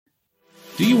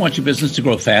Do you want your business to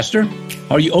grow faster?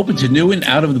 Are you open to new and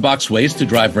out-of-the-box ways to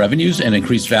drive revenues and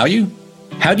increase value?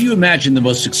 How do you imagine the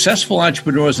most successful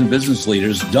entrepreneurs and business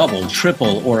leaders double,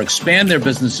 triple, or expand their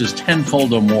businesses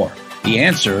tenfold or more? The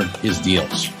answer is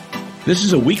deals. This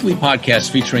is a weekly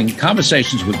podcast featuring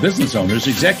conversations with business owners,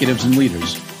 executives, and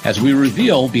leaders as we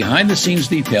reveal behind-the-scenes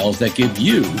details that give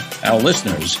you, our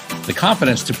listeners, the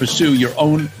confidence to pursue your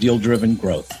own deal-driven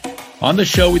growth. On the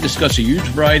show, we discuss a huge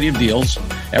variety of deals,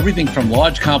 everything from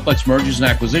large, complex mergers and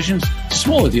acquisitions to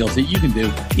smaller deals that you can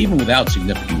do even without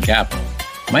significant capital.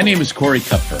 My name is Corey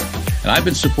Kupfer, and I've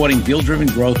been supporting deal-driven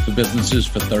growth for businesses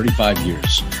for 35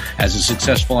 years as a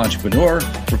successful entrepreneur,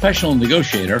 professional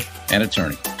negotiator, and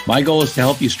attorney. My goal is to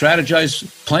help you strategize,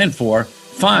 plan for,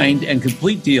 find, and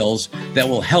complete deals that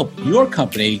will help your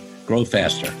company grow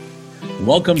faster.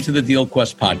 Welcome to the Deal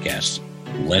Quest podcast.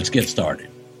 Let's get started.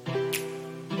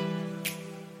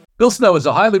 Bill Snow is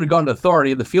a highly regarded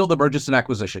authority in the field of mergers and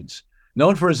acquisitions,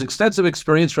 known for his extensive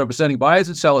experience representing buyers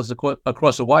and sellers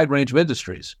across a wide range of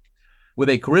industries. With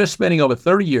a career spanning over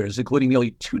 30 years, including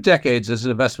nearly 2 decades as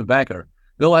an investment banker,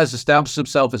 Bill has established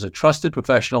himself as a trusted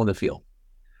professional in the field.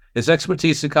 His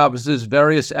expertise encompasses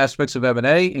various aspects of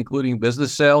M&A, including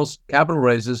business sales, capital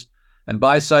raises, and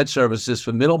buy-side services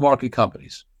for middle-market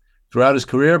companies. Throughout his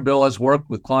career, Bill has worked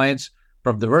with clients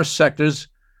from diverse sectors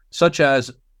such as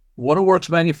waterworks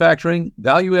manufacturing,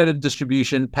 value-added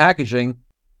distribution, packaging,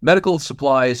 medical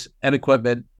supplies and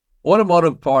equipment,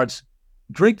 automotive parts,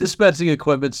 drink dispensing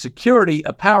equipment, security,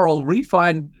 apparel,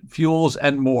 refined fuels,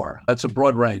 and more. That's a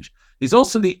broad range. He's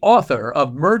also the author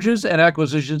of Mergers and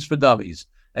Acquisitions for Dummies,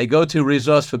 a go-to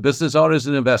resource for business owners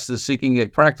and investors seeking a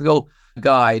practical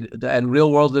guide and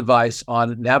real-world advice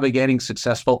on navigating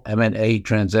successful M&A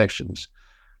transactions.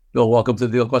 Bill, welcome to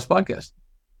the Deal Quest podcast.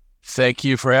 Thank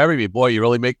you for having me. Boy, you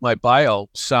really make my bio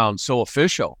sound so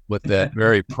official with that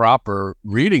very proper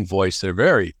reading voice. They're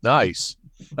very nice.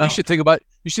 You should think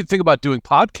about doing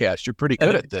podcasts. You're pretty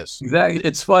good at this. Exactly.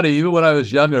 It's funny. Even when I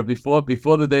was younger, before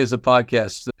the days of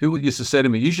podcasts, people used to say to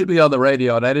me, "You should be on the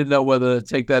radio," and I didn't know whether to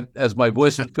take that as my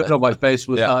voice was good or my face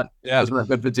was not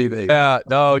good for TV. Yeah.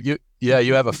 No.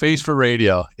 You have a face for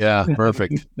radio. Yeah.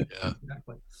 Perfect. Yeah.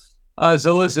 Exactly.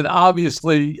 So listen,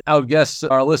 obviously our guests,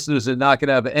 our listeners are not going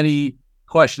to have any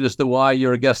question as to why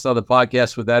you're a guest on the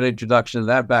podcast with that introduction and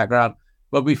that background.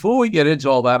 But before we get into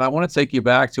all that, I want to take you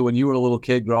back to when you were a little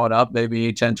kid growing up,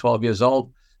 maybe 10, 12 years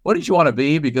old. What did you want to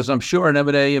be? Because I'm sure an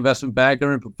M&A investment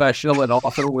banker and professional and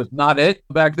author was not it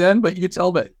back then, but you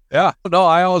tell me. Yeah. No,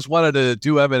 I always wanted to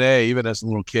do M&A even as a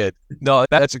little kid. No,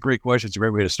 that's a great question. It's a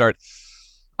great way to start.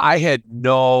 I had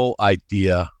no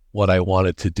idea what I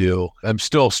wanted to do. I'm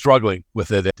still struggling with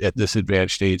it at this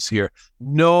advanced age here.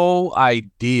 No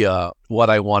idea what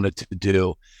I wanted to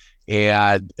do.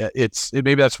 And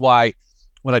maybe that's why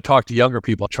when I talk to younger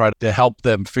people, I try to help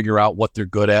them figure out what they're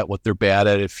good at, what they're bad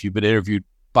at. If you've been interviewed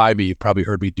by me, you've probably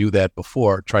heard me do that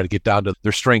before, try to get down to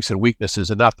their strengths and weaknesses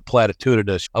and not the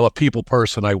platitudinous. I'm a people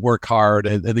person. I work hard.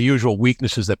 And the usual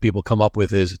weaknesses that people come up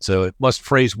with is it must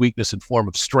phrase weakness in form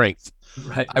of strength.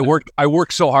 Right. I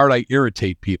work so hard, I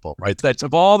irritate people, right? That's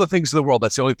of all the things in the world,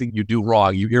 that's the only thing you do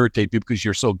wrong. You irritate people because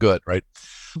you're so good, right?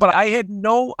 But I had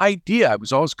no idea. I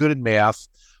was always good in math,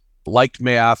 liked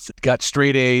math, got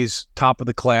straight A's, top of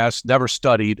the class, never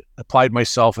studied, applied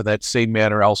myself in that same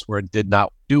manner elsewhere and did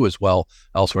not do as well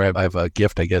elsewhere. I have a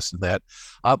gift, I guess, in that.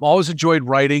 I've always enjoyed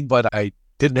writing, but I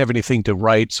didn't have anything to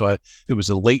write, so it was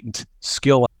a latent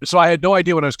skill. So I had no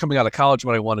idea when I was coming out of college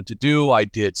what I wanted to do. I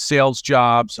did sales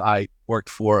jobs. I worked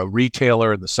for a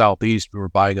retailer in the Southeast. We were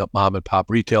buying up mom and pop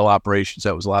retail operations.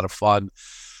 That was a lot of fun.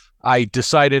 I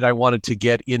decided I wanted to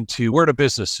get into where do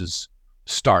businesses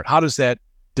start? How does that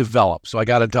develop? So I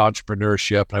got into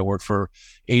entrepreneurship and I worked for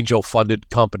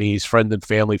angel-funded companies, friend and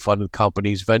family-funded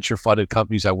companies, venture-funded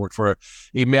companies. I worked for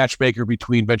a matchmaker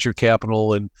between venture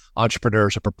capital and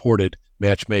entrepreneurs, a purported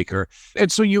matchmaker.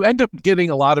 And so you end up getting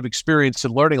a lot of experience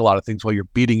and learning a lot of things while you're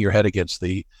beating your head against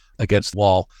the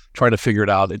wall, trying to figure it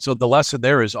out. And so the lesson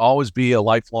there is always be a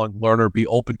lifelong learner, be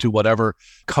open to whatever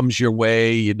comes your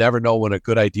way. You never know when a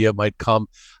good idea might come.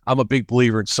 I'm a big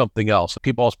believer in something else.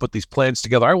 People always put these plans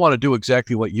together. I want to do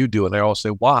exactly what you do. And I always say,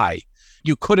 why?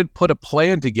 You couldn't put a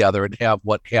plan together and have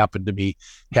what happened to me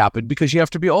happen because you have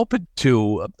to be open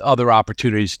to other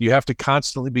opportunities. You have to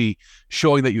constantly be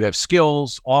showing that you have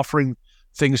skills, offering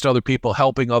things to other people,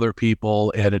 helping other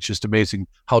people. And it's just amazing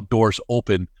how doors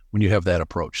open when you have that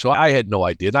approach. So I had no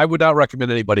idea. And I would not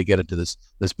recommend anybody get into this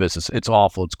business. It's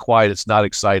awful. It's quiet. It's not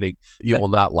exciting. You will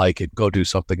not like it. Go do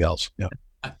something else. Yeah.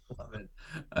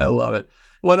 I love it.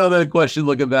 One other question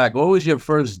looking back, what was your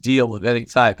first deal of any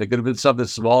type? It could have been something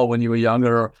small when you were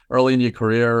younger or early in your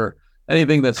career.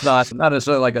 anything that's not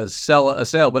necessarily like a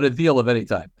sale, but a deal of any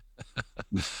type.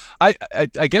 I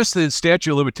guess the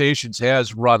statute of limitations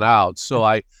has run out. So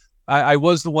I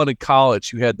was the one in college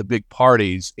who had the big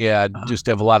parties and just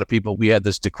have a lot of people. We had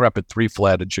this decrepit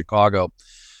 3-flat in Chicago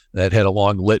that had a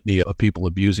long litany of people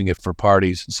abusing it for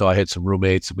parties. So I had some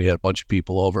roommates and we had a bunch of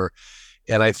people over.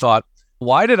 And I thought,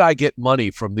 why did I get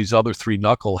money from these other 3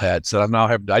 knuckleheads? And I'm now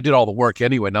having, I did all the work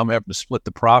anyway. Now I'm having to split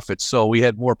the profits. So we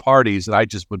had more parties and I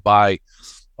just would buy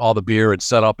all the beer and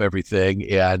set up everything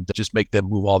and just make them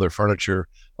move all their furniture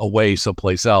away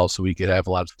someplace else so we could have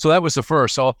a lot. So that was the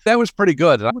first. So that was pretty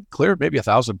good. And I would clear maybe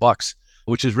 $1,000,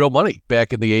 which is real money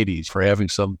back in the 80s for having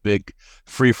some big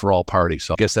free-for-all party.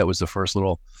 So I guess that was the first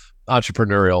little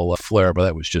entrepreneurial flair, but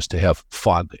that was just to have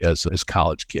fun as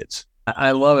college kids.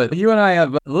 I love it. You and I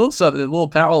have a little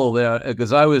parallel there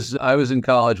because I was in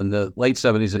college in the late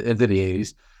 70s into the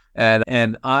 80s. And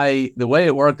the way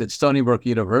it worked at Stony Brook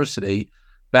University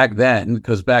back then,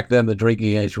 because back then the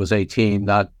drinking age was 18,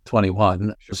 not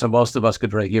 21. So most of us could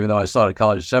drink, even though I started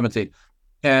college at 17.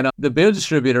 And the beer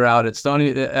distributor out at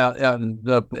Stony, out in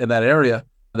that area,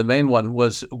 the main one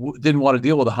didn't want to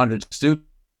deal with 100 students.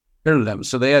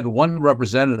 So they had one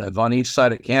representative on each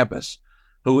side of campus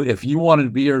who, if you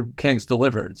wanted beer cans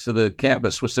delivered to the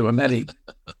campus, which there were many,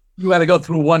 you had to go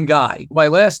through one guy. My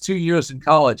last 2 years in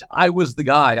college, I was the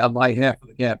guy on my half of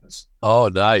the campus. Oh,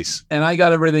 nice. And I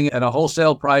got everything at a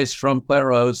wholesale price from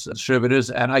Claire's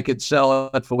distributors, and I could sell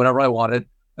it for whatever I wanted.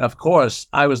 And of course,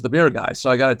 I was the beer guy.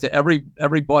 So I got it to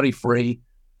everybody free.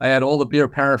 I had all the beer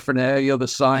paraphernalia, the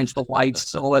signs, the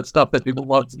lights, all that stuff that people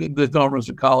loved in the dorm rooms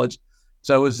in college.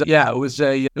 So it was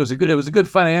a good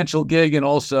financial gig, and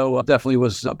also definitely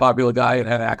was a popular guy and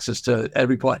had access to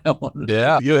everybody.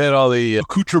 Yeah, you had all the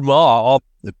accoutrement, all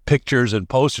the pictures and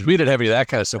posters. We didn't have any of that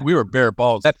kind of stuff. We were bare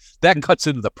bones. That cuts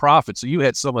into the profit. So you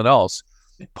had someone else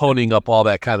ponying up all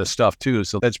that kind of stuff too.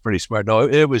 So that's pretty smart. No,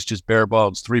 it was just bare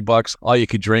bones. $3, all you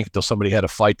could drink until somebody had a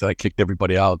fight that I kicked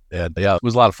everybody out. And yeah, it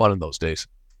was a lot of fun in those days.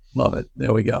 Love it.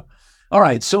 There we go. All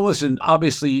right. So listen,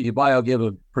 obviously your bio gave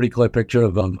a pretty clear picture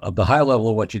of the high level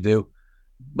of what you do,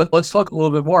 but let's talk a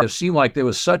little bit more. It seemed like there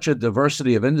was such a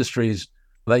diversity of industries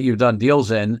that you've done deals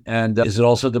in. And is it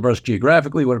also diverse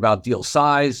geographically? What about deal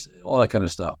size? All that kind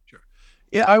of stuff. Sure.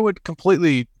 Yeah, I would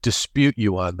completely dispute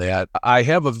you on that. I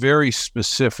have a very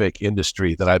specific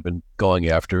industry that I've been going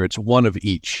after. It's one of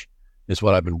each is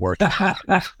what I've been working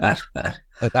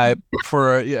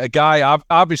for a guy,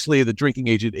 obviously the drinking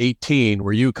age at 18,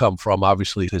 where you come from,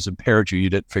 obviously has impaired you. You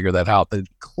didn't figure that out. Then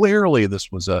clearly this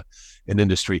was an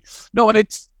industry. No, and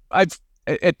I've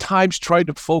at times tried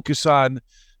to focus on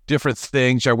different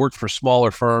things. I worked for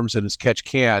smaller firms and it's catch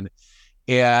can,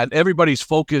 and everybody's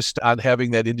focused on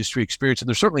having that industry experience. And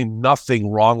there's certainly nothing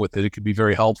wrong with it. It could be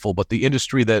very helpful, but the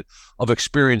industry of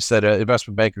experience that an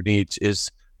investment banker needs is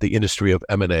the industry of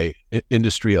M&A,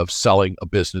 industry of selling a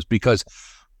business, because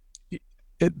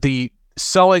the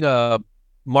selling a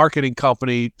marketing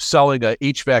company, selling a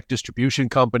HVAC distribution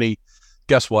company,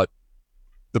 guess what?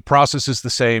 The process is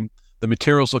the same. The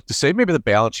materials look the same. Maybe the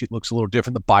balance sheet looks a little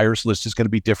different. The buyer's list is going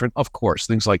to be different, of course,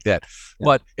 things like that. Yeah.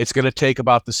 But it's going to take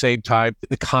about the same time.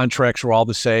 The contracts are all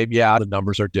the same. Yeah, the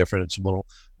numbers are different and some little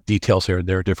details here and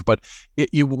there are different, but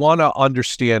you want to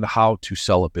understand how to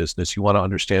sell a business. You want to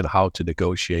understand how to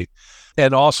negotiate.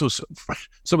 And also some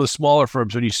of the smaller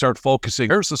firms, when you start focusing,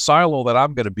 here's the silo that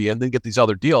I'm going to be in, then get these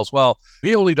other deals. Well,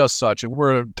 he only does such, and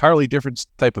we're an entirely different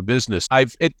type of business.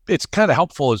 It's kind of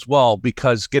helpful as well,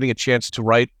 because getting a chance to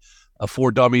write a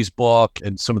For Dummies book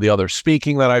and some of the other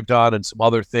speaking that I've done and some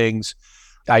other things,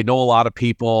 I know a lot of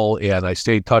people and I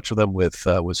stay in touch with them with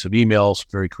some emails,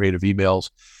 very creative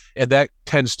emails. And that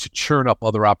tends to churn up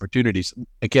other opportunities.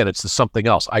 Again, it's the something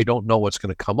else. I don't know what's going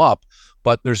to come up,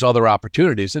 but there's other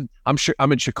opportunities. And I'm sure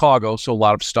I'm in Chicago, so a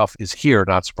lot of stuff is here,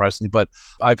 not surprisingly, but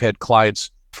I've had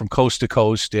clients from coast to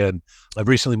coast, and I've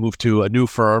recently moved to a new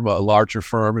firm, a larger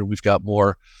firm, and we've got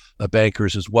more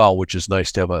bankers as well, which is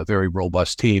nice to have a very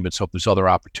robust team. And so if there's other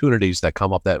opportunities that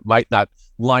come up that might not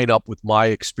line up with my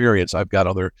experience, I've got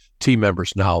other team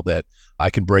members now that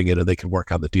I can bring in and they can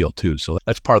work on the deal too. So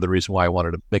that's part of the reason why I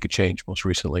wanted to make a change most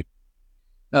recently.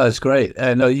 Oh, that's great.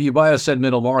 And you bio said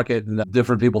middle market, and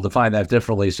different people define that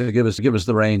differently. So give us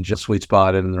the range, sweet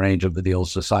spot, and the range of the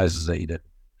deals, the sizes that you did.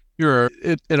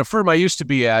 In a firm I used to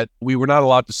be at, we were not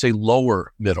allowed to say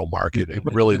lower middle market,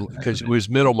 really, because it was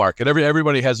middle market.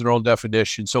 Everybody has their own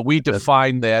definition. So we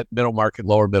define that middle market,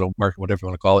 lower middle market, whatever you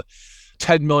want to call it,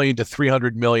 10 million to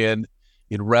 300 million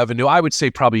in revenue. I would say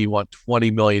probably you want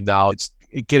 20 million now. It's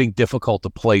getting difficult to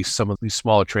place some of these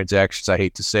smaller transactions. I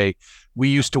hate to say, we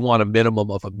used to want a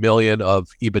minimum of $1 million of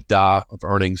EBITDA of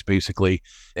earnings, basically,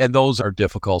 and those are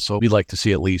difficult. So we'd like to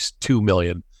see at least $2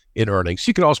 million in earnings.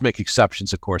 You can always make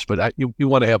exceptions, of course, but you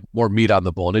want to have more meat on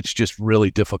the bone. It's just really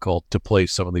difficult to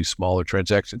place some of these smaller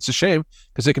transactions. It's a shame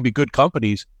because they can be good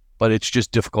companies, but it's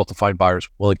just difficult to find buyers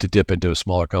willing to dip into a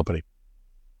smaller company.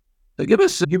 So give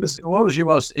us what was your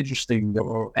most interesting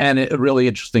and a really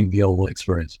interesting deal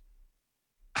experience?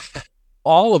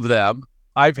 All of them.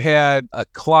 I've had a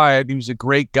client, he was a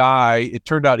great guy. It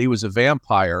turned out he was a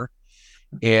vampire,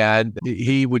 and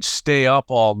he would stay up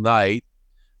all night,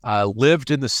 lived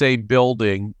in the same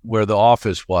building where the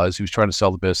office was. He was trying to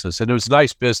sell the business, and it was a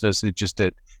nice business. It just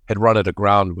had run it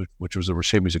aground, which was a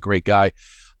shame. He was a great guy.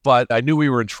 But I knew we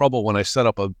were in trouble when I set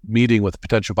up a meeting with a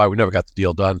potential buyer. We never got the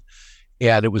deal done.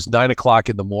 And it was 9 o'clock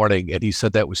in the morning, and he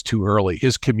said that was too early.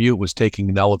 His commute was taking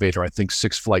an elevator, I think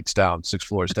 6 floors down.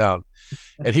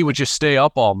 And he would just stay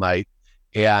up all night.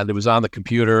 And it was on the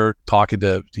computer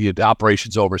he had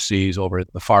operations overseas, over in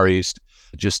the Far East,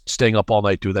 just staying up all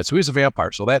night doing that. So he was a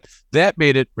vampire. So that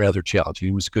made it rather challenging.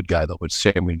 He was a good guy, though. It's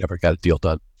a shame we never got a deal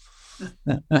done.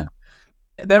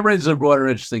 That raises a broader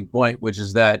interesting point, which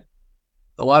is that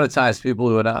a lot of times people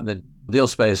who are not in the deal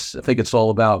space think it's all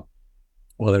about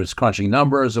whether it's crunching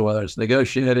numbers or whether it's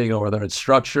negotiating or whether it's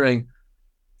structuring.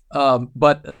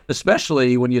 But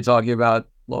especially when you're talking about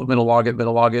middle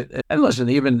market, and listen,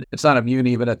 even it's not immune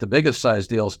even at the biggest size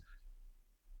deals,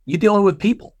 you're dealing with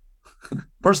people,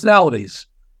 personalities,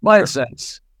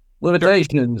 mindsets,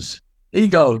 limitations,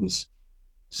 egos.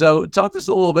 So talk to us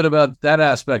a little bit about that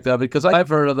aspect of it, because I've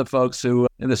heard other folks who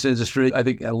in this industry, I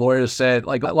think lawyers said,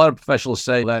 like a lot of professionals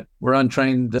say, that we're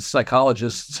untrained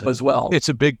psychologists as well. It's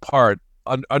a big part,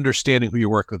 understanding who you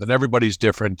work with, and everybody's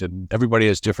different, and everybody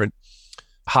has different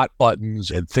hot buttons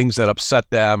and things that upset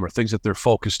them or things that they're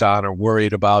focused on or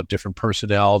worried about, different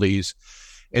personalities.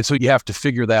 And so you have to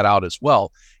figure that out as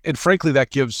well. And frankly, that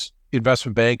gives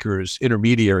investment bankers,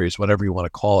 intermediaries, whatever you want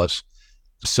to call us,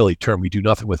 a silly term. We do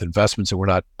nothing with investments and we're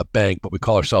not a bank, but we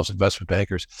call ourselves investment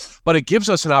bankers. But it gives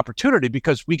us an opportunity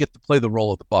because we get to play the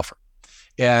role of the buffer.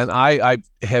 And I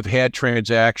have had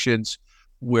transactions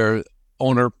where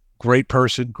owner, great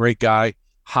person, great guy,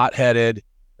 hot-headed,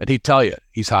 and he'd tell you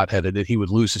he's hot-headed and he would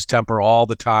lose his temper all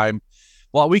the time.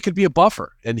 Well, we could be a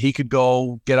buffer, and he could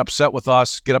go get upset with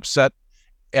us, get upset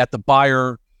at the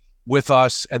buyer with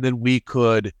us, and then we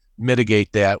could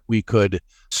mitigate that. We could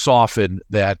soften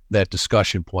that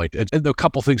discussion point. And a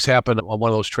couple things happened on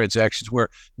one of those transactions where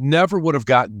never would have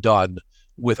gotten done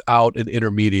without an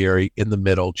intermediary in the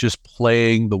middle, just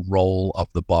playing the role of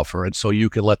the buffer. And so you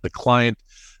can let the client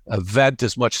vent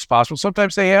as much as possible.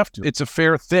 Sometimes they have to. It's a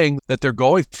fair thing that they're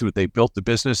going through. They built the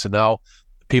business, and now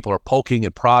people are poking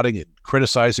and prodding and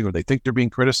criticizing, or they think they're being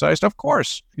criticized. Of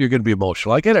course, you're going to be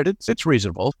emotional. I get it. It's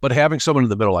reasonable. But having someone in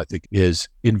the middle, I think, is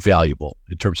invaluable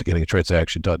in terms of getting a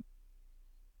transaction done.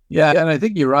 Yeah, and I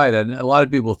think you're right. And a lot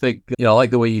of people think, I like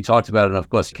the way you talked about it. And of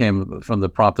course, it came from the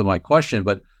prompt of my question,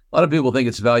 but a lot of people think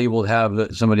it's valuable to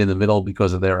have somebody in the middle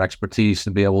because of their expertise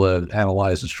and be able to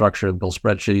analyze and structure and build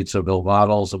spreadsheets or build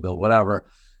models or build whatever.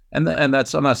 And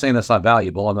that's, I'm not saying that's not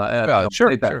valuable. I'm not.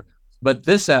 Sure. But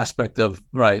this aspect of,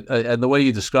 right, and the way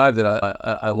you described it,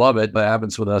 I love it. It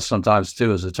happens with us sometimes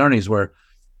too as attorneys, where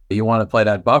you want to play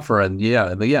that buffer, and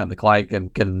the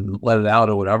client can let it out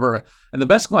or whatever. And the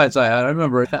best clients I had, I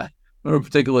remember a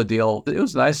particular deal. It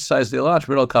was a nice sized deal,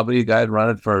 entrepreneurial company. The guy had run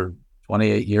it for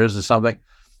 28 years or something.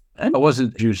 And it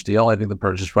wasn't a huge deal. I think the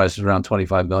purchase price was around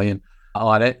 $25 million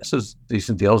on it. So it's a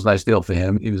decent deal. It was a nice deal for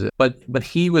him. But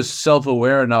he was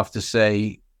self-aware enough to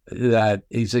say that,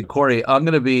 he said, Corey, I'm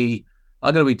going to be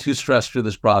too stressed through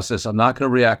this process. I'm not going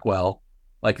to react well.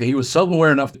 Like, he was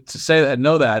self-aware enough to say that,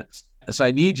 know that. So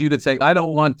I need you to take, I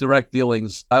don't want direct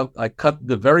dealings. I cut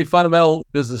the very fundamental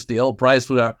business deal, price,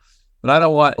 whatever. But I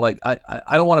don't want, I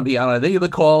don't want to be on any of the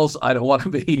calls. I want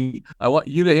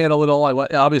you to handle it all.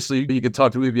 Obviously you can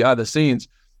talk to me behind the scenes.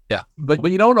 Yeah. But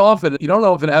you don't often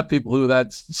have people who are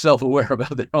that self-aware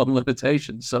about their own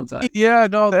limitations sometimes. Yeah,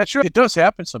 no, that's true. It does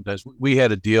happen sometimes. We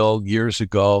had a deal years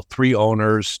ago, 3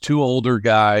 owners, 2 older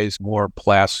guys, more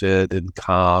placid and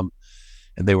calm,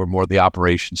 and they were more the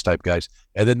operations type guys.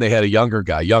 And then they had a younger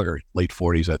guy, late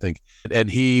 40s, I think. And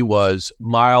he was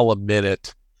mile a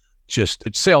minute, just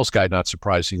a sales guy, not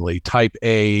surprisingly, type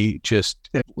A, just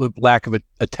lack of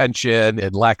attention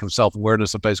and lack of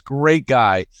self-awareness sometimes. Great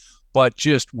guy, but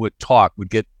just would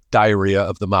get diarrhea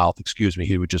of the mouth,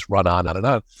 he would just run on and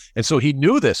on. And so he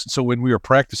knew this. And so when we were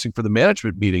practicing for the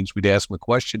management meetings, we'd ask him a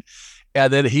question,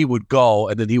 And then he would go,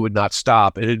 and then he would not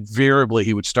stop. And invariably,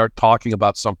 he would start talking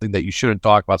about something that you shouldn't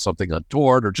talk about, something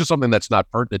untoward, or just something that's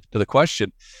not pertinent to the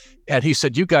question. And he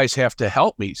said, you guys have to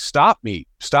help me, stop me.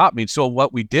 So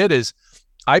what we did is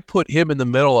I put him in the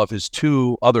middle of his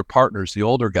two other partners, the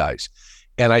older guys.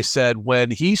 And I said,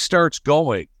 when he starts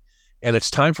going and it's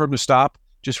time for him to stop,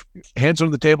 just hands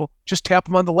on the table, just tap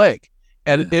him on the leg.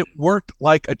 And it worked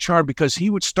like a charm because he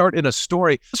would start in a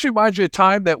story. This reminds me of a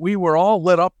time that we were all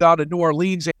lit up down in New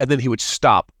Orleans, and then he would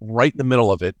stop right in the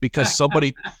middle of it because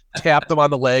somebody tapped him on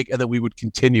the leg, and then we would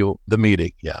continue the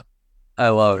meeting. Yeah. I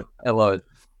love it. Well,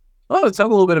 let's talk a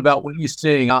little bit about what you're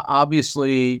seeing.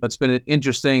 Obviously, it's been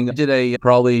interesting. I did it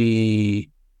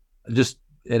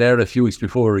aired a few weeks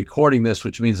before we're recording this,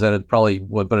 which means that by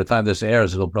the time this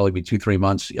airs, it'll probably be 2-3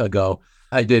 months ago.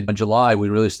 I did in July, we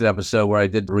released an episode where I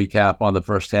did a recap on the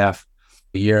first half of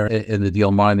the year in the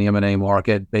deal market, the M&A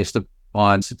market, based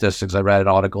upon statistics I read,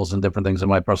 articles, and different things in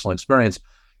my personal experience.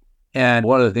 And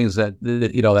one of the things that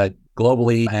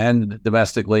globally and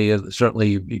domestically,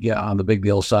 certainly on the big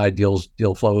deal side, deal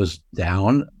flow is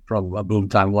down from a boom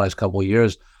time the last couple of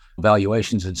years.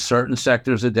 Valuations in certain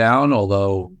sectors are down,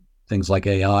 although things like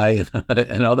AI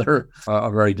and other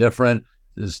are very different.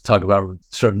 There's talk about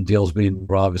certain deals being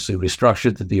obviously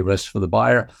restructured to de-risk for the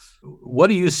buyer. What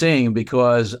are you seeing?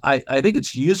 Because I think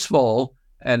it's useful,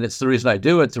 and it's the reason I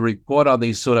do it, to report on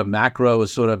these sort of macro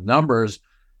sort of numbers.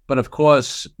 But of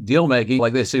course, deal making,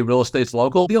 like they say, real estate's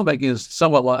local. Deal making is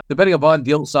somewhat, depending upon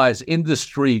deal size,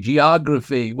 industry,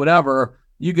 geography, whatever,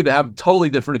 you could have totally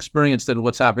different experience than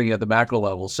what's happening at the macro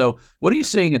level. So what are you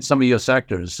seeing in some of your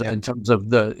sectors in terms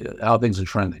of how things are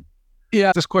trending?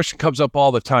 Yeah, this question comes up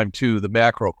all the time too, the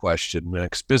macro question.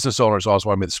 Because business owners always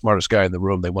want to be the smartest guy in the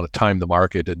room. They want to time the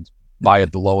market and buy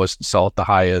at the lowest and sell at the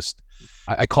highest.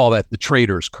 I call that the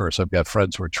trader's curse. I've got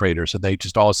friends who are traders, and they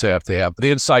just always say they have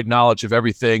the inside knowledge of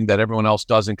everything that everyone else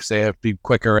doesn't because they have to be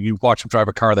quicker. You watch them drive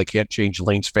a car, they can't change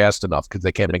lanes fast enough because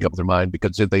they can't make up their mind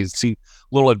because they see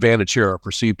little advantage here or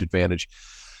perceived advantage.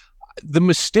 The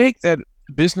mistake that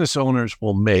business owners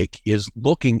will make is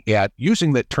looking at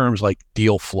using the terms like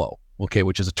deal flow. Okay,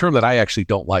 which is a term that I actually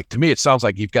don't like. To me, it sounds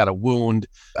like you've got a wound.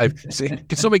 I say,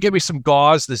 can somebody give me some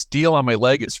gauze? This deal on my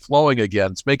leg is flowing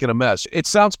again. It's making a mess. It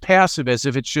sounds passive, as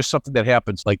if it's just something that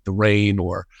happens like the rain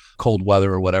or cold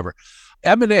weather or whatever.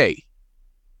 M&A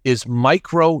is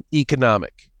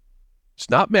microeconomic. It's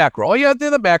not macro. Oh, yeah,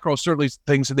 the macro, certainly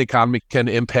things in the economy can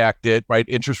impact it, right?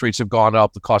 Interest rates have gone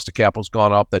up. The cost of capital has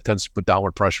gone up. That tends to put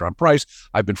downward pressure on price.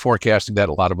 I've been forecasting that.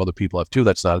 A lot of other people have too.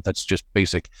 That's just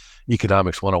basic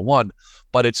economics 101.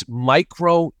 But it's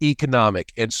microeconomic.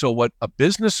 And so what a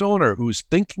business owner who's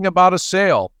thinking about a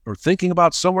sale or thinking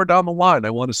about somewhere down the line, I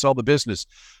want to sell the business,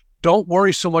 don't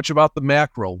worry so much about the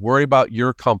macro. Worry about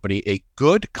your company. A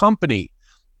good company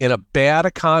in a bad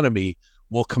economy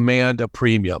will command a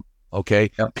premium.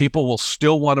 Okay. Yep. People will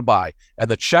still want to buy.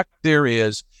 And the check there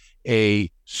is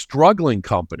a struggling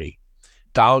company.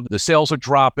 Down, the sales are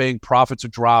dropping, profits are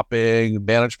dropping,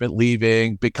 management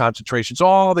leaving, big concentrations,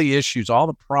 all the issues, all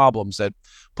the problems that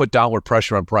put downward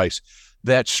pressure on price.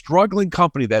 That struggling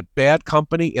company, that bad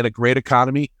company in a great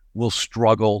economy will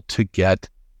struggle to get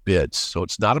bids. So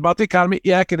it's not about the economy.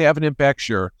 Yeah, it can have an impact,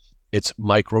 sure. It's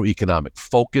microeconomic.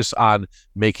 Focus on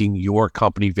making your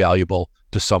company valuable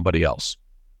to somebody else.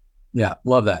 Yeah,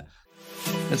 love that.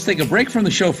 Let's take a break from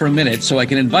the show for a minute so I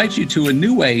can invite you to a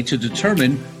new way to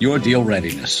determine your deal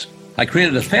readiness. I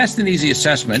created a fast and easy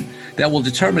assessment that will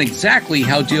determine exactly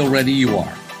how deal ready you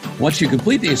are. Once you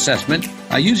complete the assessment,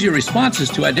 I use your responses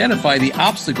to identify the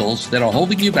obstacles that are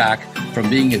holding you back from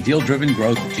being a deal-driven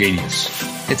growth genius.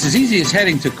 It's as easy as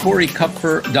heading to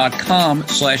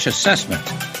CoreyKupfer.com/assessment.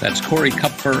 That's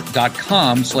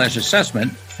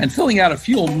CoreyKupfer.com/assessment and filling out a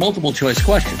few multiple choice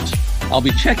questions. I'll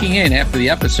be checking in after the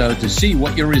episode to see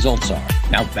what your results are.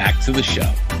 Now back to the show.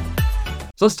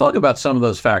 So let's talk about some of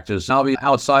those factors. I'll be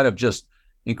outside of just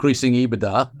increasing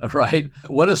EBITDA, right?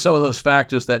 What are some of those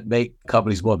factors that make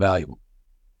companies more valuable?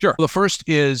 Sure. The first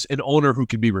is an owner who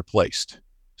can be replaced.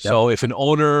 So if an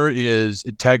owner is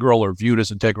integral or viewed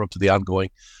as integral to the ongoing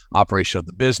operation of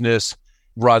the business,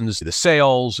 runs the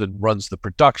sales and runs the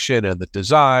production and the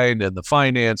design and the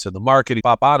finance and the marketing,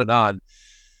 pop on and on.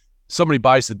 Somebody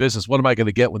buys the business. What am I going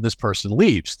to get when this person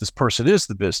leaves? This person is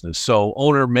the business. So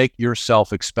owner, make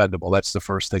yourself expendable. That's the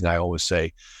first thing I always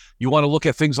say. You want to look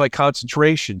at things like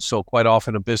concentration. So quite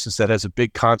often a business that has a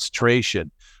big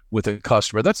concentration with a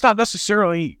customer, that's not to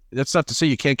say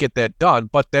you can't get that done,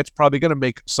 but that's probably going to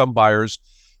make some buyers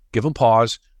give them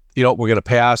pause. We're going to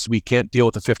pass. We can't deal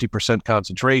with a 50%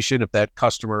 concentration. If that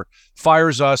customer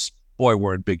fires us, boy,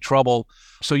 we're in big trouble.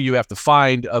 So you have to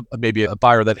find maybe a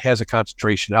buyer that has a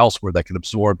concentration elsewhere that can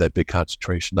absorb that big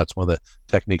concentration. That's one of the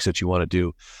techniques that you want to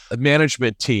do. A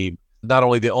management team, not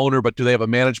only the owner, but do they have a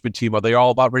management team? Are they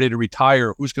all about ready to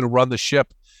retire? Who's going to run the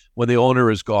ship when the owner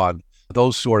is gone?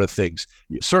 Those sort of things.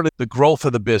 Certainly the growth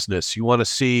of the business. You want to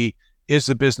see, is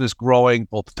the business growing,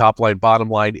 both the top line, bottom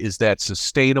line? Is that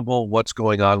sustainable? What's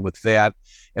going on with that?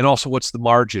 And also, what's the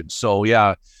margin? So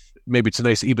yeah, maybe it's a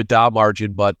nice EBITDA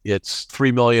margin, but it's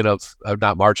 3 million of,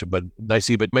 not margin, but nice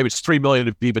EBITDA. Maybe it's 3 million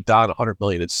of EBITDA and 100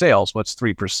 million in sales. What's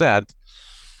 3%?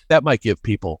 That might give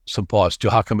people some pause to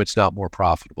how come it's not more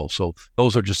profitable. So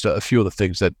those are just a few of the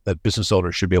things that business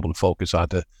owners should be able to focus on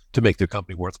to make their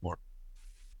company worth more.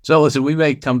 So listen, we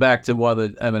may come back to one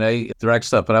of the M&A direct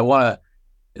stuff, but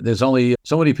there's only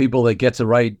so many people that get to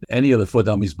write any of the For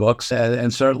Dummies books,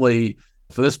 and certainly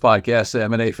for this podcast,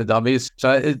 M&A for Dummies.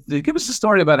 So give us a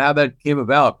story about how that came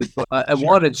about. And sure.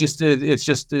 One, it's just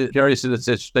curious and it's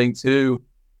interesting. Two,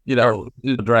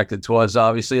 directed towards,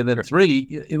 obviously. And then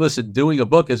three, listen, doing a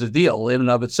book is a deal in and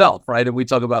of itself, right? And we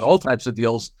talk about all types of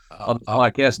deals on the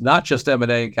podcast, not just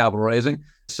M&A and capital raising.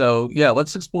 So yeah,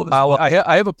 let's explore this.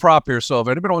 I have a prop here. So if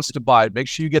anybody wants to buy it, make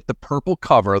sure you get the purple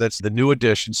cover. That's the new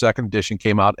edition. Second edition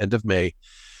came out end of May.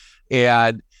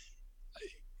 And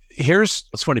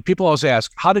it's funny. People always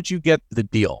ask, how did you get the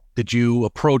deal? Did you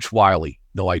approach Wiley?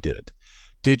 No, I didn't.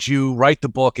 Did you write the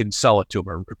book and sell it to him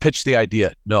or pitch the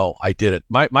idea? No, I didn't.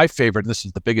 My favorite, and this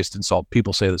is the biggest insult.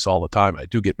 People say this all the time. I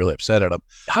do get really upset at them.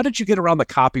 How did you get around the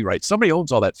copyright? Somebody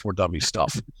owns all that For Dummies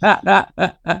stuff.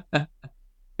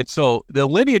 And so the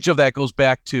lineage of that goes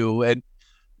back to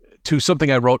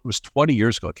something I wrote was 20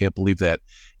 years ago. I can't believe that.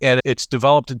 And it's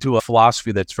developed into a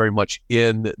philosophy that's very much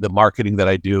in the marketing that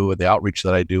I do and the outreach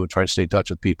that I do and trying to stay in touch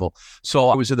with people. So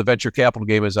I was in the venture capital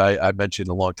game, as I mentioned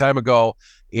a long time ago,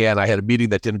 and I had a meeting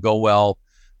that didn't go well.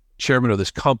 Chairman of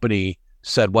this company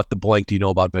said, what the blank do you know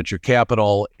about venture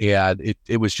capital? And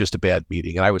it was just a bad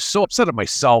meeting. And I was so upset at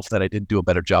myself that I didn't do a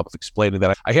better job of explaining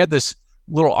that. I had this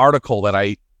little article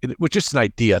it was just an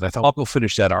idea. And I thought, I'll go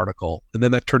finish that article. And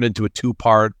then that turned into a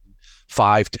 2-part,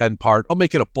 5, 10-part. I'll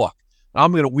make it a book.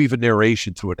 I'm going to weave a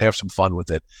narration through it, have some fun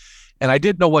with it. And I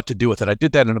didn't know what to do with it. I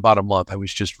did that in about a month. I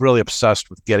was just really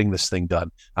obsessed with getting this thing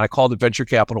done. And I called it Venture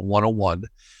Capital 101.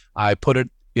 I put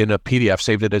it in a PDF,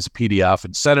 saved it as a PDF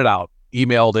and sent it out,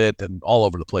 emailed it and all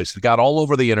over the place. It got all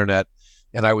over the internet.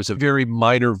 And I was a very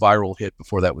minor viral hit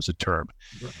before that was a term.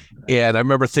 Right. And I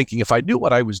remember thinking, if I knew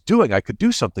what I was doing, I could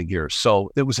do something here.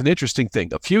 So it was an interesting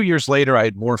thing. A few years later, I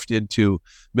had morphed into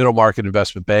middle market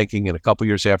investment banking. And a couple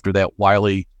years after that,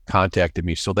 Wiley contacted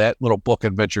me. So that little book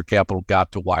on venture capital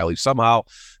got to Wiley. Somehow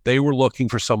they were looking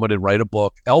for someone to write a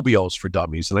book, LBOs for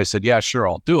Dummies. And I said, yeah, sure,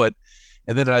 I'll do it.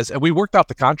 And then and we worked out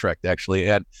the contract, actually.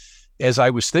 And as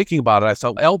I was thinking about it, I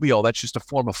thought, LBO, that's just a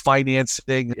form of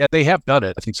financing. They have done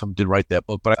it. I think someone did write that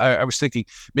book, but I was thinking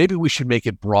maybe we should make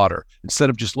it broader.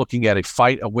 Instead of just looking at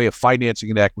a way of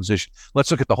financing an acquisition, let's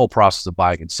look at the whole process of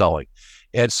buying and selling.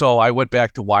 And so I went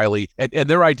back to Wiley and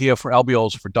their idea for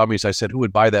LBOs for Dummies. I said, who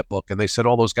would buy that book? And they said,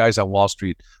 all those guys on Wall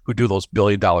Street who do those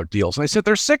billion-dollar deals. And I said,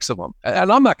 there's 6 of them,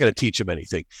 and I'm not going to teach them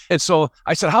anything. And so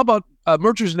I said, how about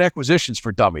mergers and acquisitions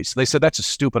for Dummies? And they said, that's a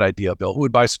stupid idea, Bill. Who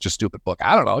would buy such a stupid book?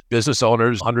 I don't know. Business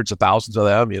owners, hundreds of thousands of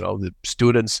them, the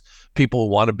students, people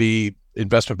who want to be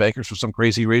investment bankers for some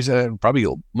crazy reason, and probably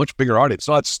a much bigger audience.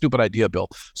 So that's a stupid idea, Bill.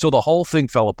 So the whole thing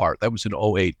fell apart. That was in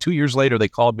 2008. 2 years later, they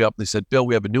called me up and they said, Bill,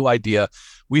 we have a new idea.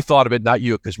 We thought of it, not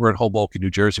you, because we're in Hoboken, New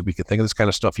Jersey. We can think of this kind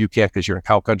of stuff. You can't because you're in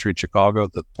cow country in Chicago.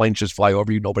 The planes just fly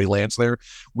over you. Nobody lands there.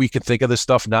 We can think of this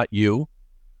stuff, not you.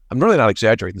 I'm really not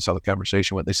exaggerating. This is how the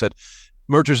conversation went. They said,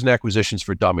 mergers and acquisitions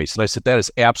for Dummies. And I said, that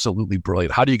is absolutely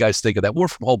brilliant. How do you guys think of that? We're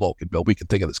from Hoboken, Bill. We can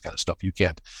think of this kind of stuff. You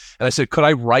can't. And I said, could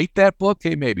I write that book?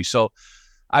 Hey, maybe. So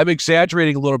I'm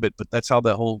exaggerating a little bit, but that's how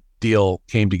the whole deal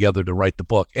came together to write the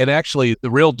book. And actually,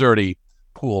 the real dirty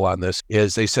pool on this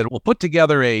is they said, we'll put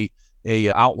together a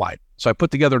outline. So I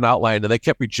put together an outline and they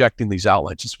kept rejecting these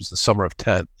outlines. This was the summer of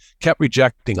 10, kept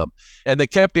rejecting them. And they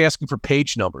kept asking for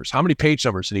page numbers. How many page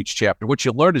numbers in each chapter? What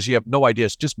you learn is you have no idea.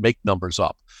 It's just make numbers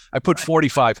up. I put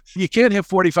 45. You can't have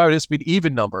 45. It has to be an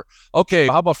even number. Okay,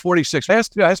 how about 46? It has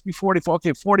to be 44.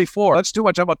 Okay, 44. That's too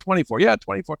much. How about 24? Yeah,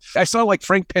 24. I sound like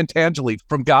Frank Pentangeli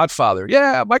from Godfather.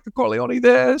 Yeah, Michael Corleone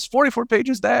this, 44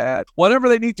 pages that. Whatever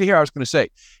they need to hear, I was going to say.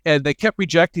 And they kept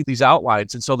rejecting these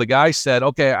outlines. And so the guy said,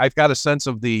 okay, I've got a sense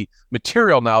of the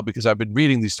material now because I've been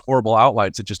reading these horrible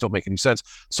outlines that just don't make any sense.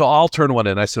 So I'll turn one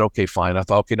in. I said, okay, fine. I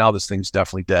thought, okay, now this thing's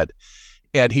definitely dead.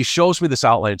 And he shows me this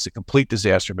outline. It's a complete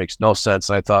disaster. It makes no sense.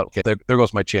 And I thought, okay, there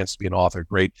goes my chance to be an author.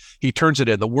 Great. He turns it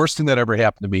in. The worst thing that ever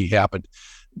happened to me happened.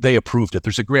 they approved it.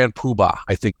 There's a grand poobah,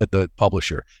 I think, at the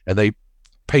publisher, and they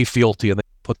pay fealty and they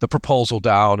put the proposal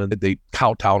down and they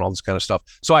count down all this kind of stuff.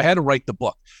 So I had to write the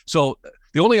book. So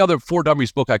the only other For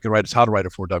Dummies book I can write is How to Write a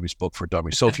For Dummies book for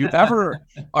dummies. So if you ever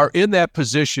are in that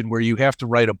position where you have to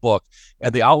write a book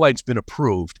and the outline's been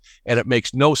approved and it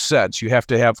makes no sense, you have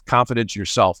to have confidence in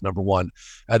yourself, number one.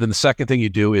 And then the second thing you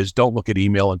do is don't look at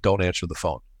email and don't answer the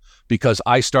phone. Because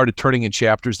I started turning in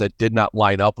chapters that did not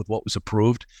line up with what was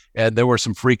approved. And there were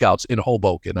some freakouts in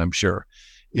Hoboken, I'm sure.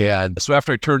 And so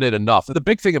after I turned in enough, the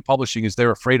big thing in publishing is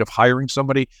they're afraid of hiring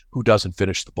somebody who doesn't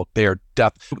finish the book.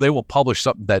 They will publish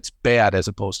something that's bad as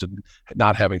opposed to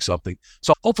not having something.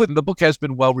 So hopefully the book has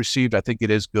been well received. I think it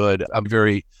is good. I'm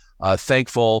very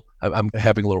thankful. I'm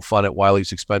having a little fun at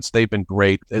Wiley's expense. They've been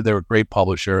great. They're a great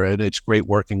publisher, and it's great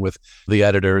working with the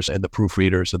editors and the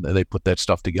proofreaders, and they put that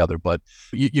stuff together. But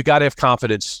you got to have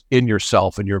confidence in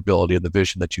yourself and your ability and the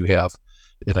vision that you have.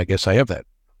 And I guess I have that.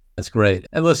 That's great.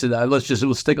 And listen,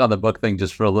 we'll stick on the book thing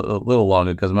just for a little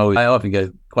longer, because I often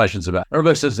get questions about,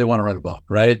 everybody says they want to write a book,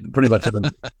 right? Pretty much.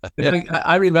 Yeah.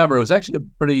 I remember it was actually a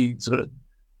pretty sort of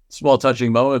small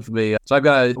touching moment for me. So I've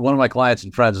got one of my clients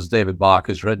and friends is David Bach,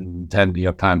 who's written 10 New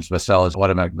York Times bestsellers,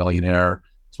 Automatic Millionaire,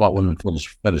 Smart Women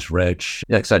Finish Rich,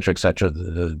 et cetera, et cetera.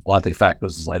 The Latte Fact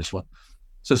was his latest one.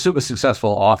 So super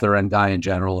successful author and guy in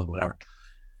general and whatever.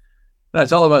 And I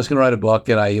told him I was going to write a book,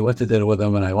 and I went to dinner with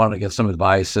him, and I wanted to get some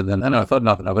advice. And then I thought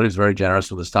nothing of it. He was very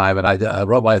generous with his time. And I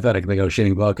wrote my authentic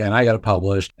negotiating book, and I got it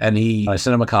published. And I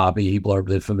sent him a copy. He blurbed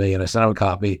it for me, and I sent him a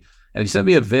copy. And he sent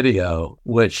me a video,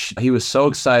 which he was so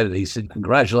excited. He said,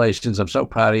 "Congratulations, I'm so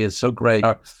proud of you. It's so great."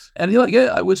 And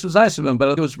which was nice of him, but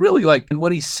it was really and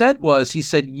what he said,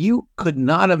 you could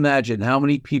not imagine how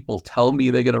many people tell me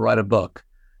they're going to write a book,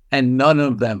 and none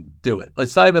of them do it.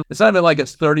 It's not even like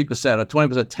it's 30% or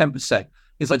 20%, 10%.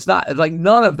 It's like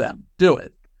none of them do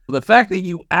it. The fact that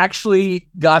you actually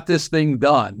got this thing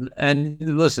done, and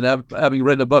listen, having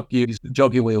written a book, you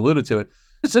jokingly alluded to it,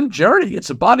 it's a journey. It's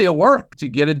a body of work to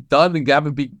get it done and have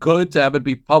it be good, to have it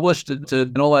be published,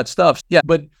 and all that stuff. Yeah,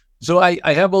 but so I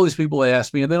have all these people that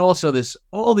ask me, and then also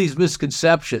all these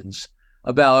misconceptions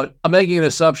about, I'm making an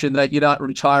assumption that you're not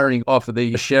retiring off of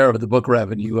the share of the book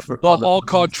revenue. All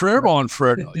contraire on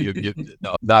Fred.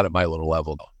 No, not at my little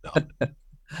level. No.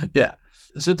 Yeah.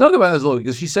 So talk about this a little,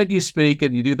 because you said you speak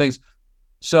and you do things.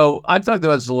 So I've talked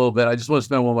about this a little bit. I just want to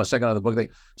spend one more second on the book thing.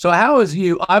 So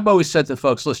I've always said to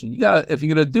folks, listen, if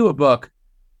you're going to do a book,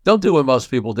 don't do what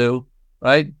most people do,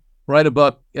 right? Write a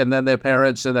book, and then their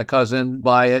parents and their cousin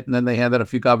buy it, and then they hand out a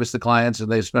few copies to clients,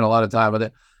 and they spend a lot of time with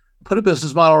it. Put a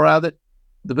business model around it.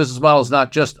 The business model is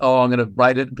not just, I'm going to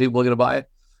write it and people are going to buy it.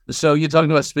 So you're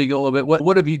talking about speaking a little bit.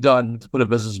 What have you done to put a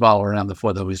business model around the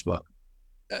For Dummies book?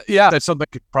 Yeah, that's something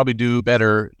I could probably do a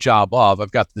better job of.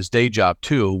 I've got this day job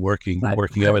too, working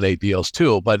M&A deals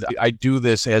too, but I do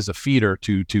this as a feeder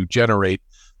to generate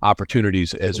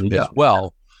opportunities as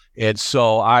well. And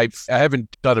so I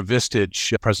haven't done a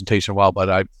Vistage presentation in a while,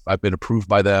 but I've been approved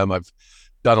by them. I've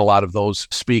done a lot of those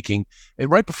speaking.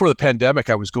 And right before the pandemic,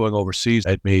 I was going overseas.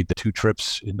 I'd made 2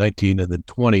 trips in 19 and then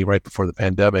 20 right before the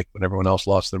pandemic, when everyone else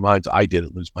lost their minds. I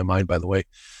didn't lose my mind, by the way.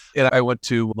 And I went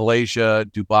to Malaysia,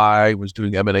 Dubai, was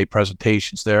doing M&A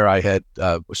presentations there. I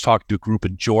was talking to a group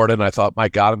in Jordan. I thought, my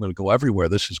God, I'm going to go everywhere.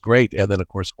 This is great. And then, of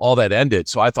course, all that ended.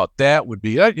 So I thought that would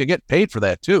be, you get paid for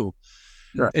that too.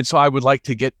 Sure. And so I would like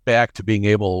to get back to being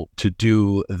able to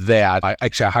do that. I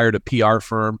hired a PR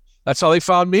firm. That's how they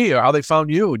found me, or how they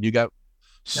found you. And you got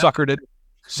suckered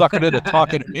into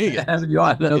talking to me.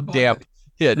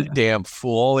 Damn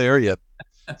fool there. You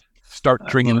start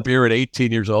drinking beer at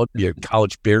 18 years old. You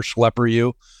college beer schlepper,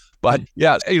 you. But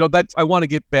yeah, I want to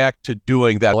get back to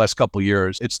doing that the last couple of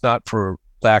years. It's not for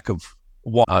lack of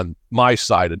want on my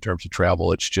side in terms of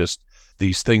travel. It's just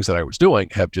these things that I was doing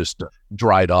have just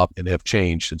dried up and have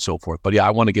changed and so forth. But yeah,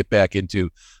 I want to get back into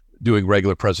doing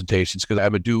regular presentations, because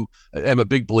I'm a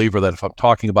big believer that if I'm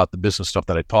talking about the business stuff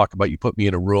that I talk about, you put me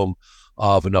in a room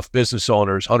of enough business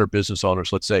owners, 100 business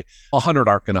owners, let's say 100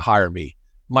 aren't going to hire me.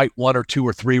 Might 1 or 2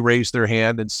 or 3 raise their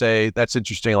hand and say, that's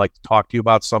interesting, I'd like to talk to you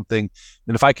about something.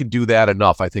 And if I can do that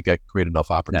enough, I think I can create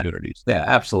enough opportunities. Yeah,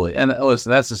 absolutely. And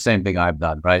listen, that's the same thing I've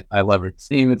done, right? I leverage,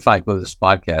 even if I go to this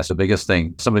podcast, the biggest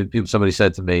thing, somebody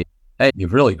said to me, hey,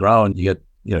 you've really grown. You get,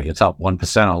 your top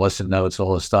 1% on listen notes,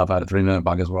 all this stuff out of 3 million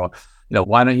podcasts. Well,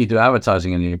 why don't you do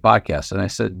advertising in your podcast? And I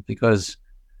said, because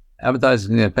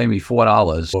advertising is going to pay me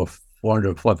 $4 or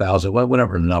 400, 4,000,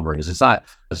 whatever the number is. It's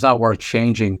not worth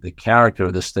changing the character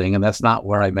of this thing. And that's not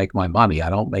where I make my money.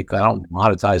 I don't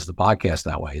monetize the podcast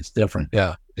that way. It's different.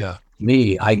 Yeah.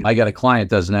 I got a client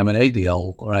does an M&A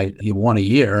deal, right? He won a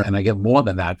year, and I get more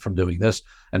than that from doing this.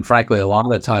 And frankly, a lot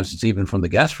of the times it's even from the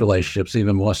guest relationships,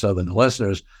 even more so than the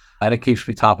listeners. And it keeps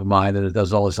me top of mind, and it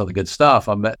does all this other good stuff.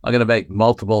 I'm going to make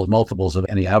multiples of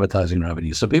any advertising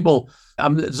revenue. So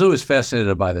Zoo is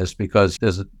fascinated by this because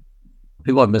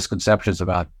people have misconceptions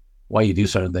about why you do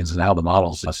certain things and how the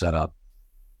models are set up.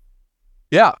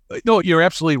 Yeah, no, you're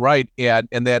absolutely right. And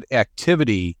that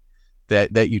activity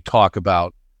that you talk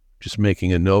about, just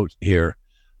making a note here,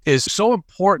 is so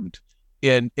important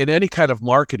in any kind of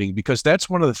marketing, because that's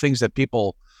one of the things that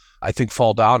people, I think,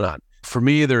 fall down on. For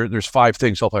me, there's 5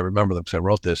 things. Hope I remember them because I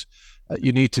wrote this.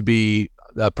 You need to be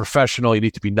professional. You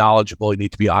need to be knowledgeable. You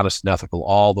need to be honest and ethical,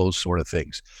 all those sort of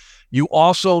things. You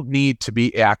also need to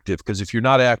be active, because if you're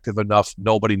not active enough,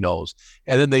 nobody knows.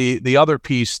 And then the other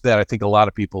piece that I think a lot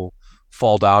of people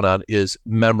fall down on is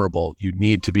memorable. You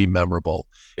need to be memorable.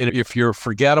 And if you're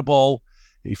forgettable,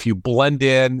 if you blend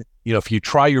in, if you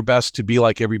try your best to be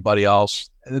like everybody else,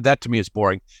 that to me is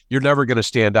boring. You're never going to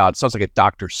stand out. It sounds like a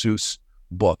Dr. Seuss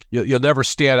book. You'll never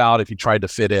stand out if you tried to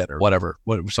fit in or whatever,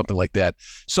 something like that.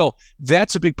 So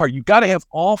that's a big part. You've got to have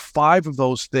all 5 of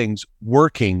those things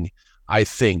working, I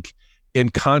think, in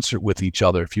concert with each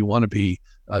other if you want to be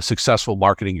successful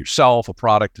marketing yourself, a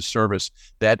product, a service,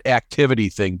 that activity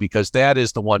thing, because that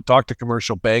is the one. Talk to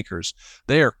commercial bankers.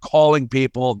 They are calling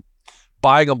people,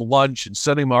 buying them lunch and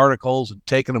sending them articles and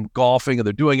taking them golfing, and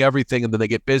they're doing everything. And then they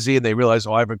get busy and they realize,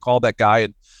 I haven't called that guy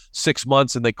in 6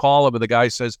 months, and they call him and the guy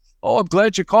says, I'm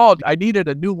glad you called. I needed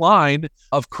a new line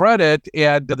of credit,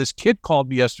 and this kid called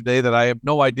me yesterday that I have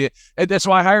no idea. And that's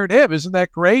why I hired him. Isn't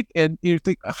that great? And you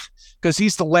think, because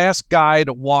he's the last guy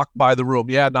to walk by the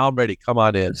room. Yeah, now I'm ready. Come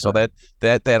on in. So that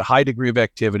high degree of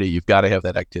activity, you've got to have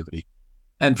that activity.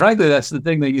 And frankly, that's the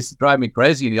thing that used to drive me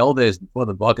crazy in the old days before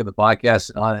the book and the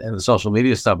podcast and the social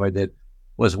media stuff I did,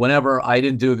 was whenever I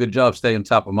didn't do a good job staying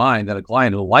top of mind, that a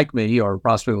client who liked me or a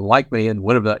prospect who liked me and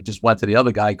would have just went to the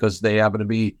other guy because they happen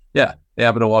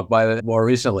to walk by more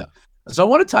recently. So I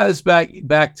want to tie this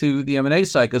back to the M&A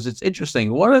side, because it's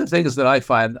interesting. One of the things that I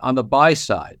find on the buy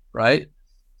side, right,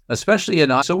 especially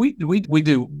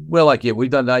we're like you. We've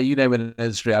done, you name it, in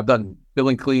industry. I've done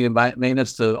billing, cleaning,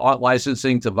 maintenance, to art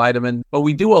licensing, to vitamin, but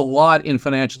we do a lot in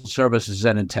financial services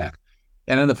and in tech.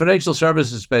 And in the financial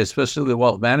services space, especially the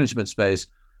wealth management space,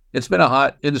 it's been a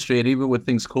hot industry. And even with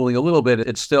things cooling a little bit,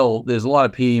 there's a lot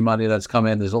of PE money that's come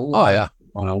in. There's a lot. Oh,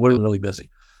 yeah. We're really busy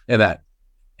in that.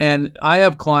 And I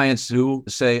have clients who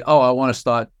say, I want to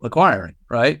start acquiring,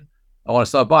 right? I want to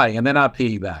start buying, and they're not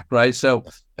PE back, right? So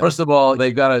first of all,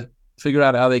 they've got to figure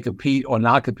out how they compete or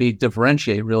not compete,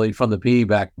 differentiate really from the PE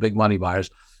back big money buyers.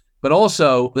 But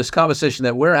also this conversation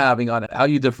that we're having on how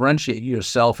you differentiate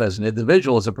yourself as an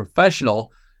individual, as a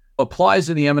professional, applies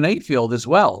in the M&A field as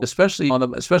well, especially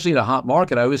in a hot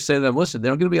market. I always say to them, listen,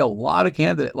 there are going to be a lot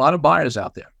of buyers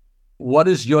out there. What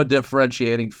is your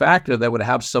differentiating factor that would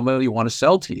have somebody want to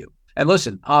sell to you? And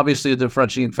listen, obviously a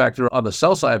differentiating factor on the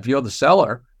sell side, if you're the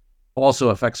seller, also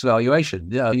affects valuation.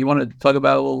 Yeah, you want to talk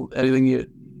about anything you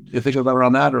think about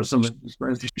around that, or some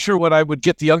experience? Sure. What I would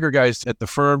get the younger guys at the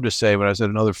firm to say when I was at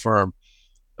another firm,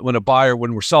 when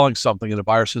we're selling something and a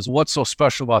buyer says, what's so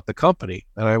special about the company?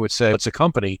 And I would say, it's a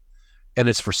company and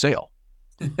it's for sale.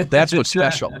 That's what's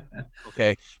special.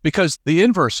 Okay. Because the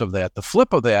inverse of that, the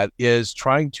flip of that, is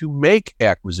trying to make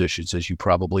acquisitions, as you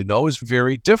probably know, is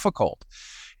very difficult.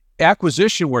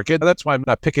 Acquisition work, that's why I'm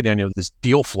not picking any of this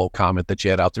deal flow comment that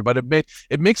you had out there, but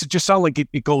it makes it just sound like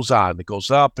it goes on. It goes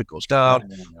up, it goes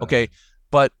down. Okay.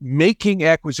 But making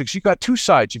acquisitions, you've got 2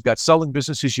 sides. You've got selling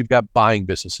businesses, you've got buying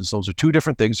businesses. Those are 2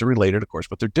 different things. They're related, of course,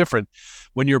 but they're different.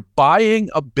 When you're buying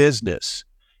a business,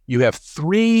 you have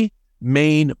 3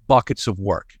 main buckets of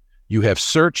work. You have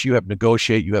search, you have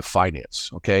negotiate, you have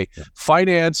finance. Okay. Yeah.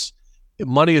 Finance,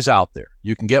 money is out there.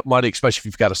 You can get money, especially if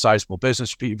you've got a sizable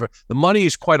business. The money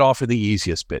is quite often the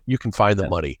easiest bit. You can find the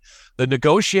money. The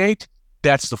negotiate,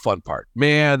 that's the fun part.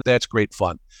 Man, that's great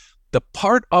fun. The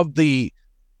part of the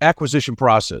acquisition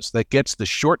process that gets the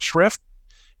short shrift,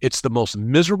 it's the most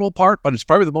miserable part, but it's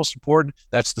probably the most important.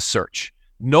 That's the search.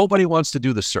 Nobody wants to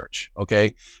do the search,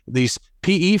 okay? These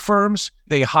PE firms,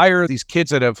 they hire these kids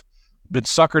that have been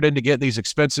suckered into getting these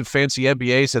expensive, fancy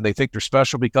MBAs, and they think they're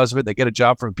special because of it. They get a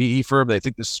job from a PE firm. They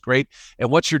think this is great.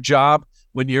 And what's your job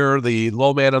when you're the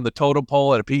low man on the totem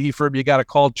pole at a PE firm? You got to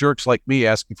call jerks like me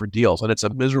asking for deals, and it's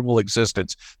a miserable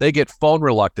existence. They get phone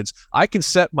reluctance. I can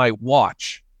set my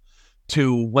watch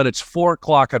to when it's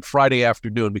 4:00 on Friday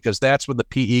afternoon, because that's when the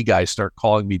PE guys start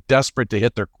calling me, desperate to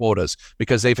hit their quotas,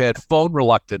 because they've had phone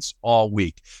reluctance all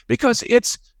week, because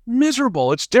it's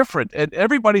Miserable. It's different. And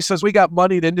everybody says we got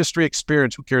money and industry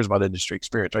experience. Who cares about industry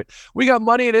experience, right? We got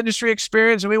money and industry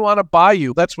experience and we want to buy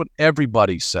you. That's what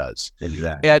everybody says.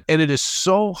 Exactly. And it is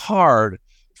so hard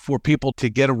for people to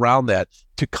get around that,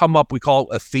 to come up, we call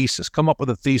it a thesis, come up with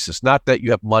a thesis, not that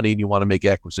you have money and you want to make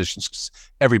acquisitions, because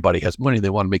everybody has money, they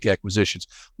want to make acquisitions.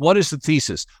 What is the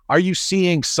thesis? Are you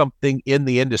seeing something in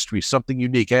the industry, something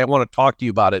unique? Hey, I want to talk to you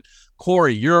about it.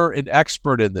 Corey, you're an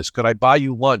expert in this. Could I buy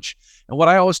you lunch? And what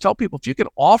I always tell people, if you can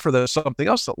offer them something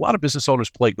else, a lot of business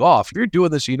owners play golf. If you're doing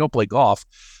this and you don't play golf,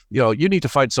 you need to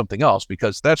find something else,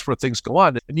 because that's where things go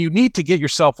on. And you need to get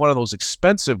yourself one of those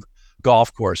expensive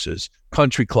golf courses,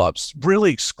 country clubs,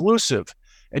 really exclusive.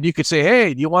 And you could say,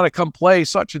 hey, do you want to come play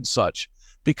such and such?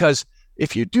 Because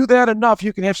if you do that enough,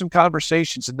 you can have some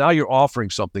conversations, and now you're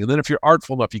offering something. And then if you're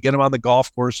artful enough, you get them on the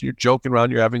golf course, you're joking around,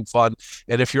 you're having fun.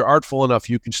 And if you're artful enough,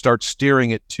 you can start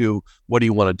steering it to, what do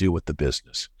you want to do with the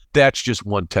business? That's just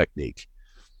one technique.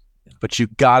 But you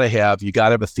got to have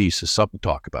a thesis, something to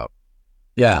talk about.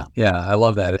 Yeah, I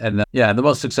love that. And the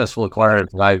most successful acquirers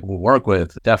that I work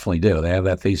with definitely do. They have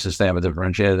that thesis, they have a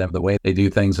differentiator, they have the way they do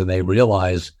things, and they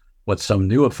realize what some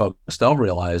newer folks don't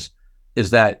realize is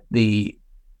that the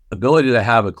ability to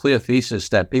have a clear thesis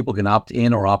that people can opt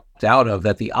in or opt out of,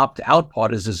 that the opt out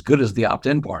part is as good as the opt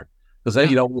in part, because then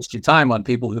you don't waste your time on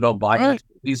people who don't buy your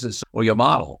thesis or your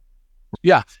model.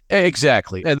 Yeah,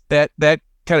 exactly. And that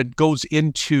kind of goes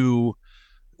into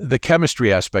the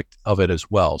chemistry aspect of it as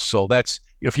well. So that's,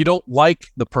 if you don't like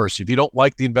the person, if you don't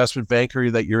like the investment banker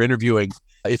that you're interviewing,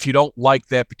 if you don't like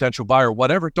that potential buyer,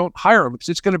 whatever, don't hire them, because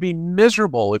it's going to be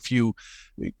miserable.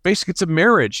 Basically, it's a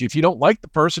marriage. If you don't like the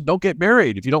person, don't get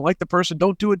married. If you don't like the person,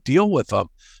 don't do a deal with them.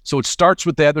 So it starts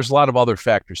with that. There's a lot of other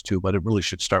factors too, but it really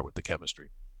should start with the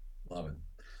chemistry. Love it.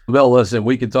 Well, listen,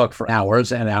 we could talk for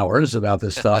hours and hours about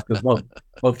this stuff, because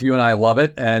both you and I love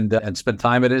it and spend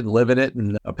time in it and live in it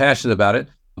and are passionate about it.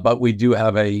 But we do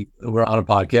have we're on a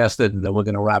podcast, and we're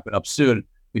going to wrap it up soon.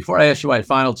 Before I ask you my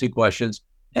final two questions,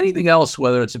 anything else,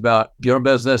 whether it's about your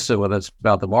business or whether it's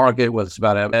about the market, whether it's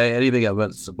about anything,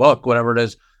 whether it's a book, whatever it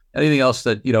is, anything else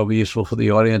that, be useful for the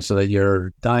audience so that you're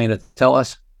dying to tell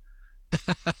us?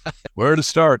 Where to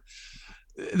start?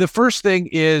 The first thing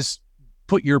is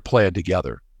put your plan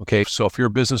together. Okay. So if you're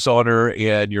a business owner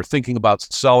and you're thinking about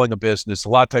selling a business, a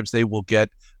lot of times they will get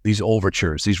these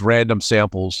overtures, these random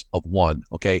samples of one.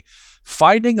 Okay.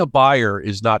 Finding a buyer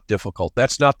is not difficult.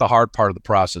 That's not the hard part of the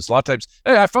process. A lot of times,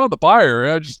 hey, I found the buyer.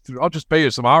 I'll just pay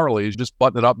you some hourly. You just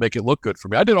button it up, make it look good for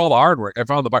me. I did all the hard work. I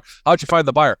found the buyer. How'd you find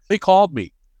the buyer? They called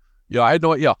me. I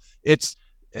know.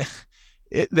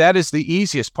 That is the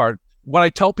easiest part. What I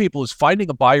tell people is finding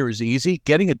a buyer is easy.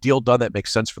 Getting a deal done that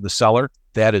makes sense for the seller,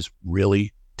 that is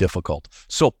really difficult.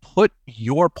 So put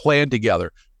your plan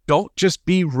together. Don't just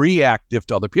be reactive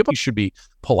to other people. You should be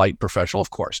polite and professional, of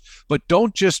course, but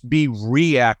don't just be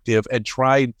reactive and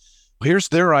try, here's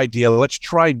their idea. Let's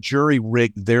try and jury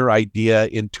rig their idea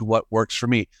into what works for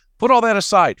me. Put all that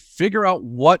aside. Figure out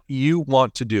what you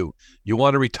want to do. You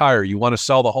want to retire. You want to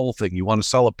sell the whole thing. You want to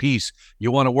sell a piece.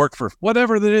 You want to work for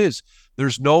whatever that is.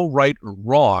 There's no right or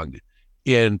wrong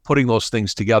in putting those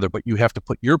things together, but you have to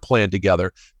put your plan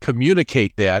together,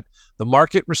 communicate that. The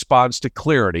market responds to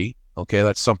clarity. Okay,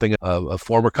 that's something a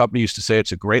former company used to say.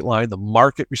 It's a great line. The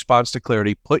market responds to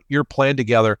clarity. Put your plan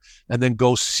together and then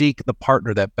go seek the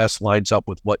partner that best lines up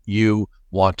with what you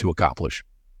want to accomplish.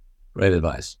 Great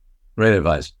advice. Great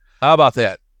advice. How about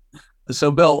that?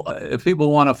 So, Bill, if people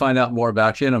want to find out more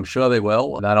about you, and I'm sure they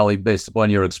will, not only based upon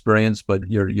your experience, but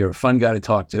you're a fun guy to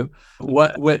talk to.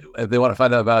 What if they want to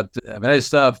find out about M&A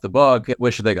stuff, the book,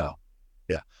 where should they go?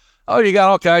 Oh, you got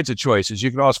all kinds of choices.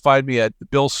 You can always find me at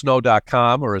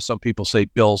billsnow.com, or as some people say,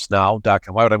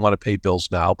 billsnow.com. Why would I want to pay bills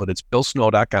now? But it's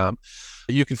billsnow.com.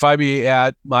 You can find me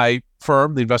at my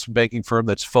firm, the investment banking firm.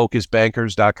 That's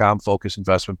focusbankers.com, Focus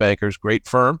Investment Bankers. Great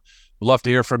firm. We'd love to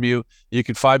hear from you. You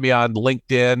can find me on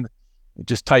LinkedIn.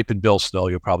 Just type in Bill Snow.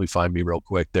 You'll probably find me real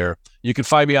quick there. You can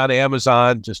find me on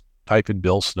Amazon. Just type in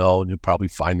Bill Snow and you'll probably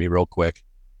find me real quick.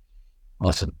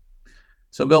 Awesome.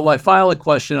 So, Bill, my final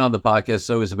question on the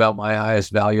podcast is about my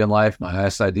highest value in life, my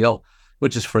highest ideal,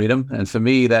 which is freedom. And for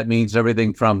me, that means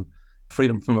everything from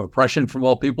freedom from oppression from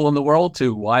all people in the world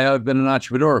to why I've been an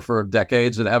entrepreneur for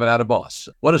decades and haven't had a boss.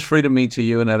 What does freedom mean to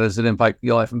you, and how does it impact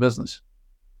your life and business?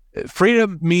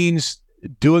 Freedom means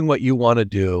doing what you want to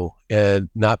do and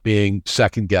not being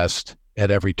second guessed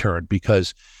at every turn,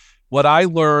 because what I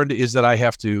learned is that I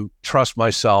have to trust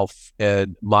myself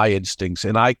and my instincts,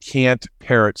 and I can't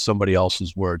parrot somebody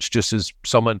else's words. Just as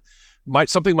something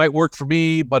might work for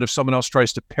me, but if someone else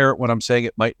tries to parrot what I'm saying,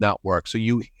 it might not work. So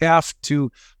you have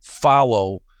to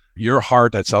follow your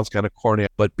heart. That sounds kind of corny,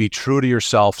 but be true to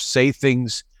yourself. Say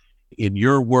things in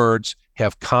your words.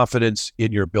 Have confidence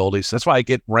in your abilities. That's why I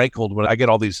get rankled when I get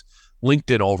all these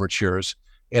LinkedIn overtures.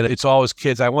 And it's always,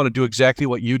 kids, I want to do exactly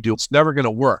what you do. It's never going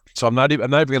to work. So I'm not even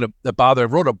going to bother. I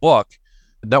wrote a book,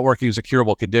 Networking is a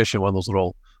Curable Condition, one of those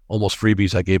little almost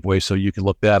freebies I gave away. So you can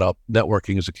look that up.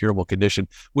 Networking is a Curable Condition,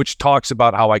 which talks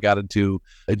about how I got into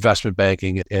investment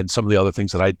banking and some of the other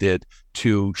things that I did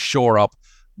to shore up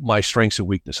my strengths and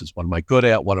weaknesses. What am I good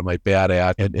at? What am I bad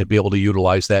at? And be able to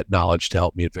utilize that knowledge to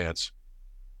help me advance.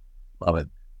 Love it.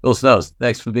 Bill Snows,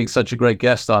 thanks for being such a great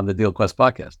guest on the DealQuest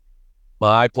podcast.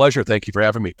 My pleasure. Thank you for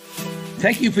having me.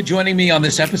 Thank you for joining me on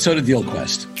this episode of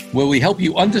DealQuest, where we help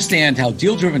you understand how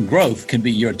deal-driven growth can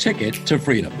be your ticket to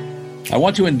freedom. I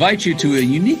want to invite you to a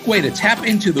unique way to tap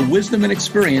into the wisdom and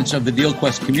experience of the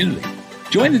DealQuest community.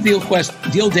 Join the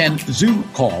DealQuest Deal Den Zoom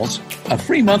calls, a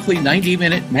free monthly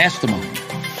 90-minute mastermind.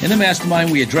 In the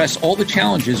mastermind, we address all the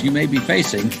challenges you may be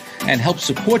facing and help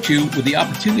support you with the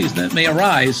opportunities that may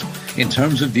arise in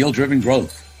terms of deal-driven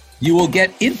growth. You will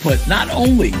get input not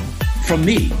only from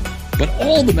me, but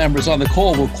all the members on the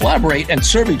call will collaborate and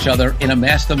serve each other in a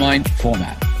mastermind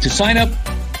format. To sign up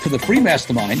for the free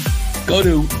mastermind, go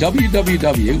to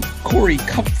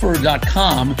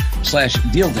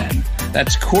www.corykupfer.com/dealden.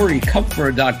 That's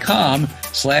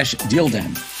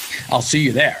corykupfer.com/dealden. I'll see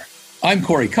you there. I'm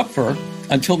Corey Kupfer.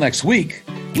 Until next week,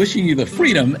 wishing you the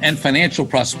freedom and financial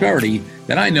prosperity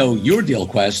that I know your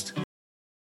DealQuest